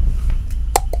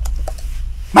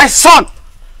 My son!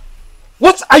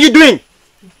 What are you doing?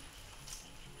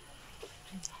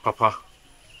 Papa,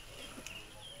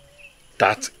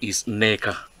 that is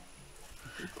Neka,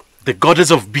 the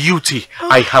goddess of beauty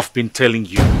I have been telling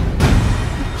you.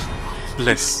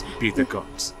 Blessed be the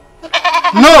gods.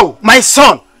 No, my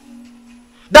son!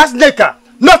 That's Neka,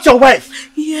 not your wife!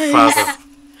 Yes. Father,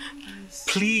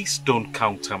 please don't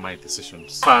counter my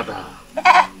decisions. Father,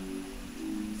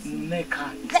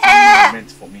 Neka is not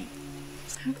meant for me.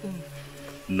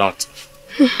 not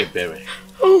Ebere.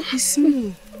 Oh, it's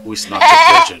me. Who is not a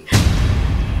virgin.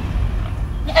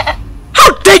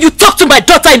 How dare you talk to my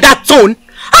daughter in that tone?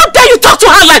 How dare you talk to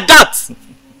her like that?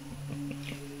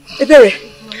 Ebere.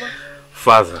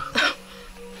 Father,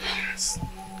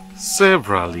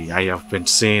 severally I have been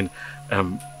seeing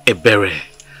Ebere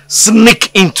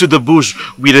sneak into the bush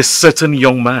with a certain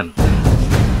young man.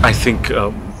 I think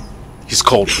he's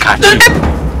called Kachi.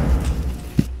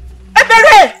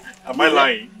 Ebere! Am I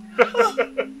lying? I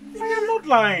am not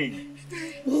lying.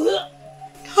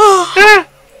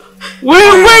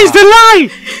 Where is the lie?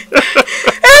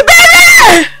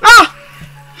 Ebere!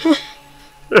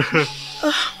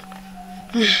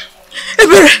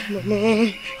 Ebere!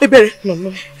 Ebere!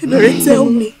 Ebere, tell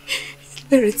me.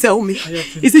 Ebere, tell me.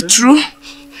 Is it true?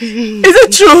 Is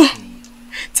it true?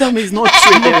 Tell me it's not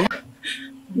true, Ebere.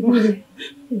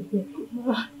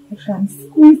 I can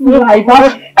squeeze my life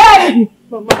out. Hey!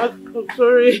 Mama, I'm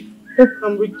sorry.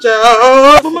 I'm with you.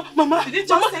 Mama, did you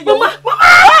just say Mama?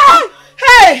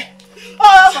 Hey!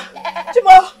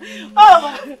 Chimo!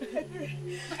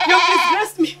 You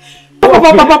disgraced me.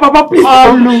 Papa, please.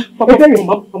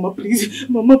 Mama, please.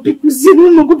 Mama, because you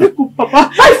don't know go Papa.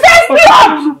 My face,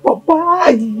 Papa.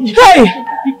 Hey!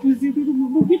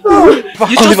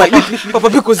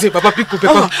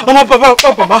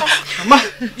 Mama,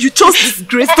 you just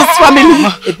disgraced this family.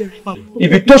 If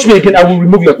you touch me again, I will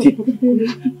remove your teeth.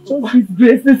 Just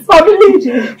disgrace this family.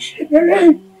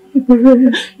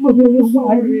 Mama, I'm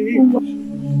sorry.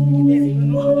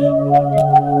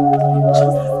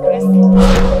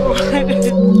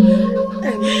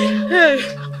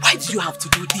 Why do you have to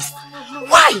do this?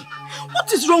 Why?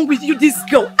 What is wrong with you, this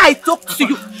girl? I talk to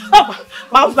you.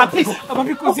 My husband, please.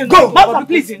 Go. My husband,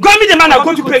 please. Go and meet the man that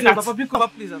got you pregnant.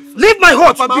 Leave my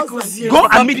hut. Go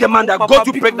and meet the man that got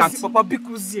you pregnant.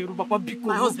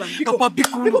 My husband.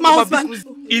 My husband.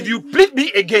 If you plead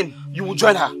me again, you will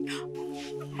join her.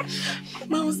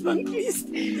 My husband, please.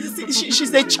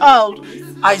 She's a child.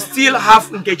 I still have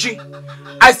Nkechi.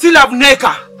 I still have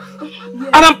Neka.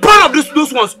 And I'm proud of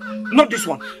those ones. Not this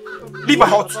one. Leave my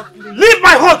hut. Leave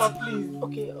my hut.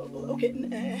 Okay.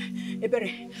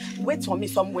 Ebere, wait for me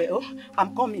somewhere. Oh,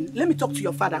 I'm coming. Let me talk to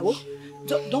your father. Oh,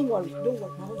 don't worry.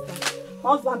 My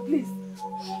husband, please.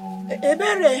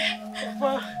 Ebere,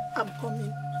 I'm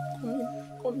coming.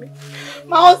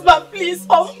 My husband, please.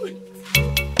 Oh.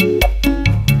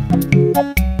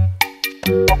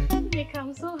 Nick,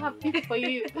 I'm so happy for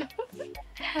you.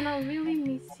 And I really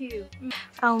miss you.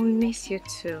 I'll miss you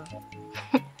too.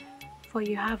 For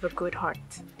you have a good heart.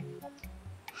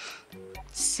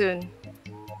 Soon,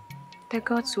 the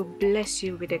gods will bless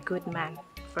you with a good man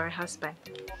for a husband.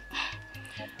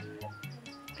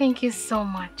 Thank you so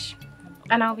much.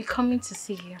 And I'll be coming to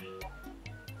see you.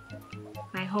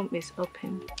 My home is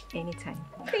open anytime.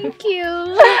 Thank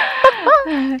you.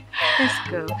 Let's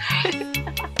go.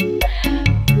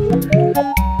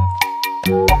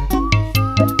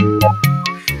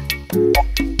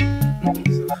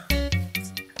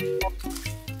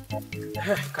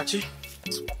 Kachi,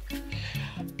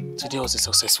 today was a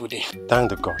successful day. Thank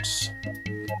the gods.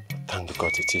 Thank the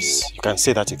God it is. You can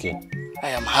say that again. I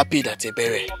am happy that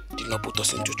Ebere did not put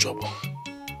us into trouble.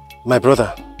 My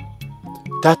brother,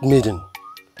 that maiden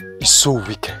is so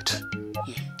wicked.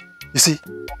 You see,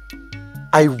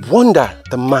 I wonder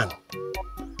the man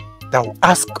that will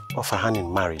ask of her hand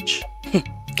in marriage.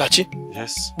 Kachi?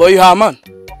 Yes. But you are a man.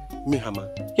 Me, a man?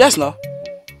 Yes, no?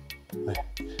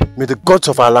 May the gods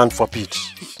of our land forbid.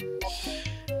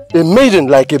 A maiden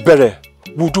like Ebere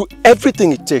will do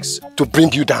everything it takes to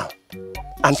bring you down.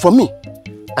 And for me,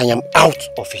 I am out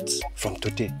of it from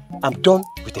today. I'm done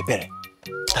with Ebere.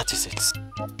 That is it.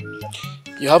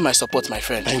 You have my support, my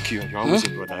friend. Thank you. You're always a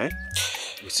brother, eh?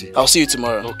 We'll see. I'll see you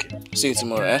tomorrow. Okay. See you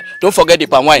tomorrow, eh? Don't forget the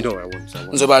palm wine. No, I won't.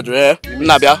 Nzobadru, eh?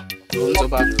 Nabia.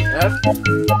 Nzobadru, eh?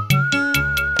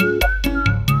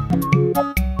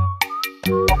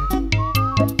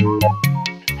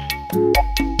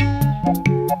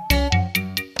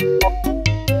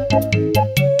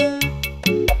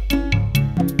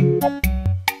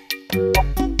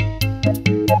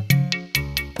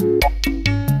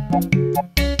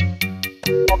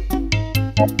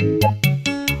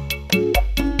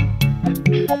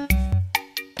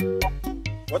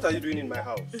 What are you doing in my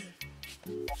house?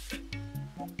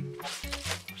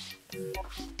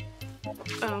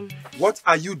 What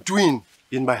are you doing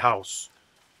in my house?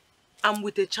 I'm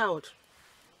with a child.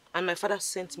 And my father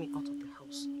sent me out of the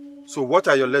house. So what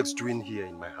are your legs doing here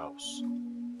in my house?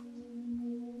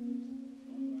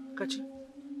 Kachi?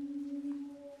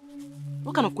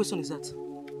 What kind of question is that?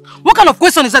 What kind of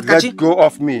question is that, Kachi? Let go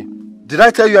of me. Did I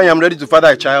tell you I am ready to father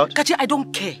a child? Kachi, I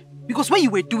don't care. Because when you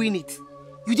were doing it,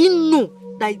 you didn't know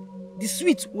that the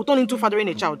sweet will turn into fathering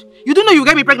a child. You didn't know you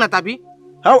get me pregnant, Abi?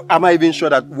 How am I even sure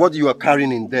that what you are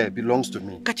carrying in there belongs to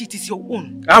me? Kachi, it is your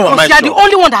own. How am I Because you are sure? the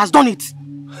only one that has done it.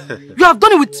 You have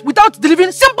done it without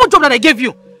delivering simple job that I gave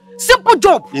you. Simple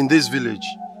job. In this village,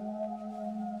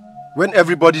 when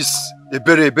everybody's a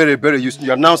berry, you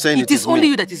are now saying it is only me.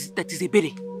 you that is a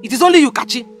berry. It is only you,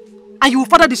 Kachi. And you will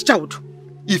father this child.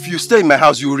 If you stay in my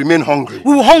house, you will remain hungry.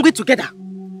 We will hungry together.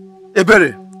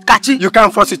 Ebere, Kachi, you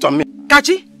can't force it on me.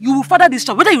 Kachi, you will father this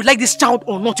child. Whether you like this child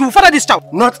or not, you will father this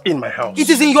child. Not in my house. It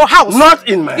is in your house. Not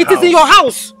in my house. It is in your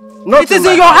house. Not it is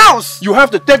in your house. You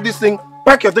have to take this thing,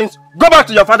 pack your things, go back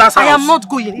to your father's house. I am not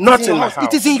going. It not is in my house. house.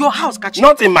 It is in your house, Kachi.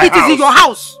 Not in my house. It is in your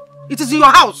house. It is in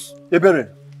your house.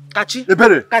 Ebere. Kachi.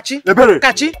 Ebere. Kachi. Ebere.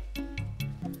 Kachi.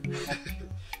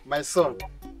 My son,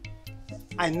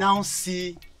 I now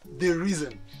see the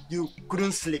reason you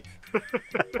couldn't sleep.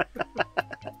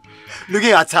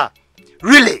 Looking at her,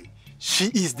 really, she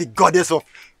is the goddess of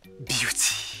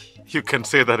beauty. You can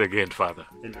say that again, Father.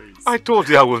 I told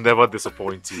you I will never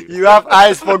disappoint you. You have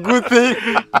eyes for good things.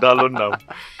 Darling now.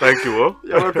 Thank you, oh.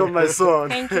 You're welcome, my son.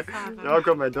 Thank you, Father. You're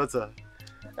welcome, my daughter.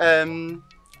 Let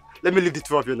me leave the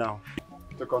two of you now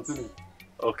to continue.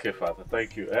 Okay, Father.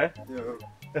 Thank you, eh?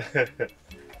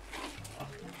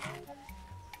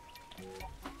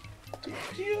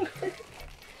 Yeah.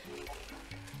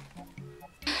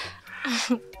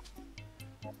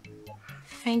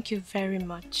 Thank you very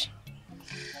much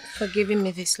for giving me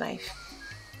this life.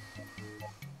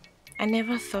 I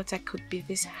never thought I could be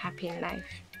this happy in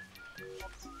life.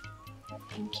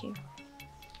 Thank you.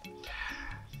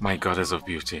 My goddess of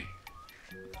beauty,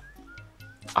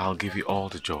 I'll give you all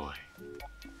the joy,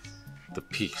 the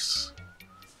peace,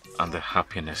 and the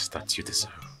happiness that you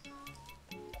deserve.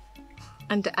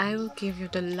 And I will give you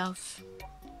the love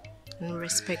and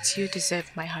respect you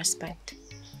deserve, my husband.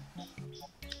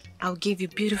 I'll give you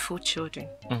beautiful children,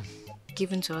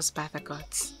 given to us by the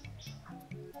gods.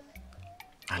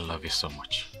 I love you so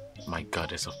much, my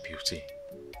goddess of beauty.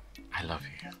 I love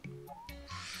you.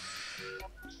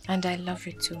 And I love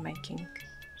you too, my king.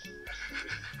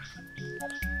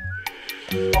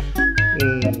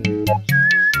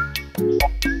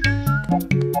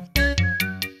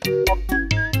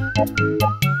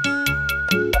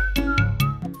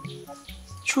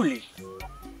 Truly,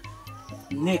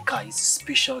 Nneka is a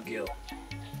special girl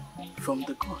from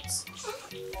the gods.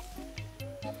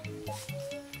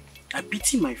 I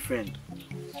pity my friend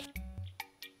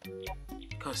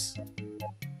because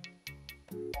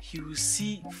he will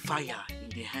see fire in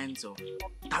the hands of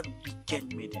that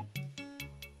wicked maiden,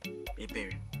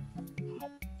 Ebere.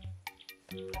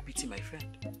 I pity my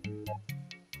friend.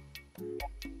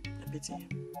 I pity him.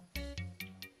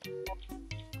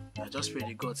 I just pray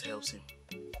the gods helps him.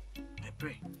 I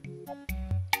pray.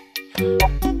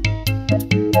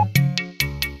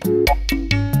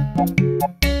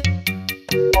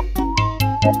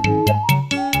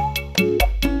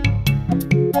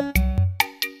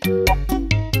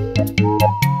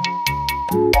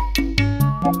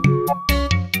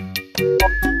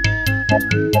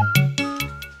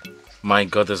 My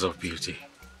goddess of beauty,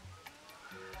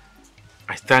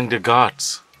 I thank the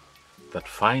gods that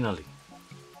finally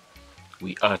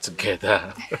we are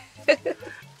together.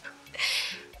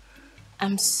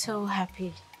 I'm so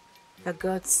happy that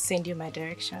God sent you my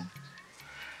direction.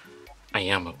 I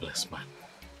am a blessed man.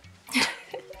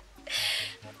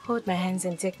 Hold my hands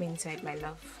and take me inside, my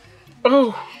love.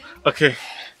 Oh, okay.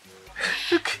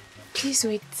 Please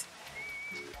wait.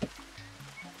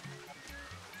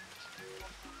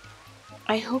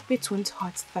 I hope it won't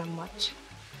hurt that much.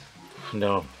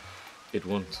 No, it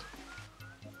won't.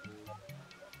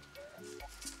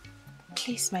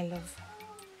 Please, my love,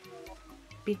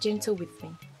 be gentle with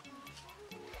me.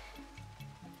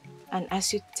 And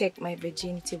as you take my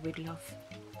virginity with love,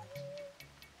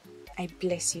 I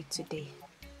bless you today.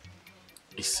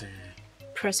 Ise.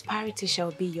 Prosperity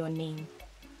shall be your name.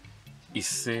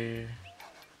 Ise.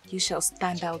 You shall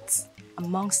stand out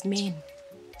amongst men.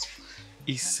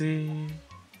 Ise.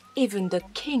 Even the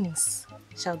kings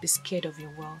shall be scared of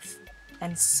your wealth,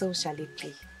 and so shall it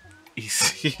be.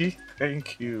 Ise.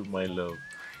 Thank you, my love.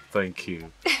 Thank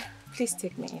you. Please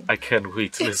take me in. I can't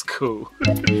wait. Let's go.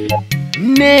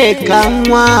 Nneka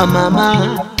nwa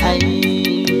mama,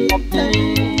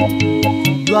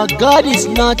 your God is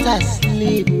not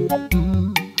asleep.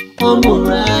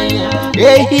 Omuraya,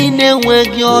 ehi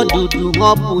na-enweghị ọdụdụ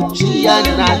ọpụchi ya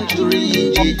na jụrụ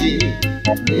ijiji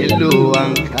n'elu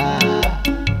nka.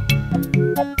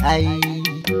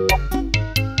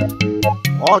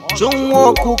 Ọchụ nwa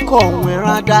ọkụkọ nwere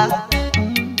ada,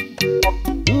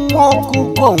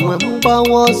 ọkụkọ nwe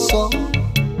mgbawa ọsọ.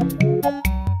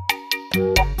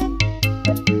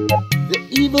 The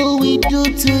evil we do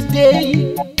today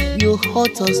will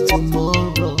hurt us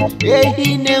tomorrow. Ehi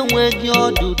na-enweghị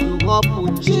ọdụdụ họpụ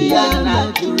ji ya na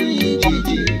jụrụ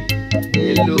ijiji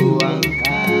elu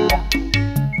nka.